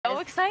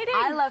exciting.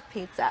 I love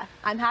pizza.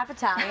 I'm half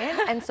Italian,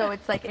 and so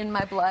it's like in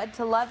my blood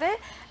to love it.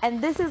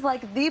 And this is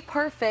like the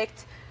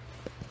perfect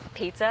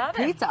pizza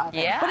oven.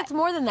 Yeah. But it's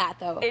more than that,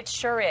 though. It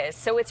sure is.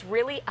 So it's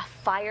really a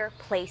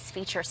fireplace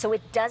feature. So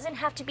it doesn't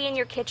have to be in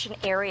your kitchen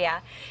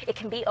area. It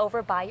can be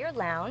over by your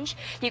lounge.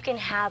 You can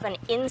have an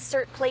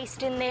insert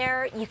placed in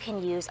there. You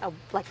can use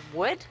like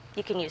wood.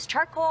 You can use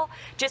charcoal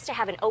just to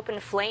have an open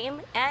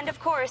flame. And of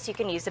course, you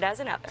can use it as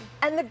an oven.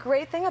 And the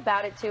great thing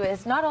about it, too,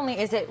 is not only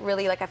is it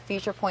really like a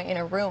feature point in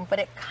a room, but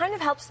it kind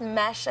of helps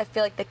mesh, I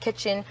feel like, the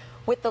kitchen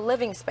with the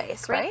living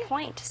space, right? Great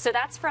point. So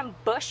that's from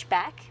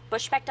Buschbeck.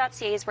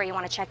 Buschbeck.ca is where you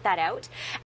want to check that out.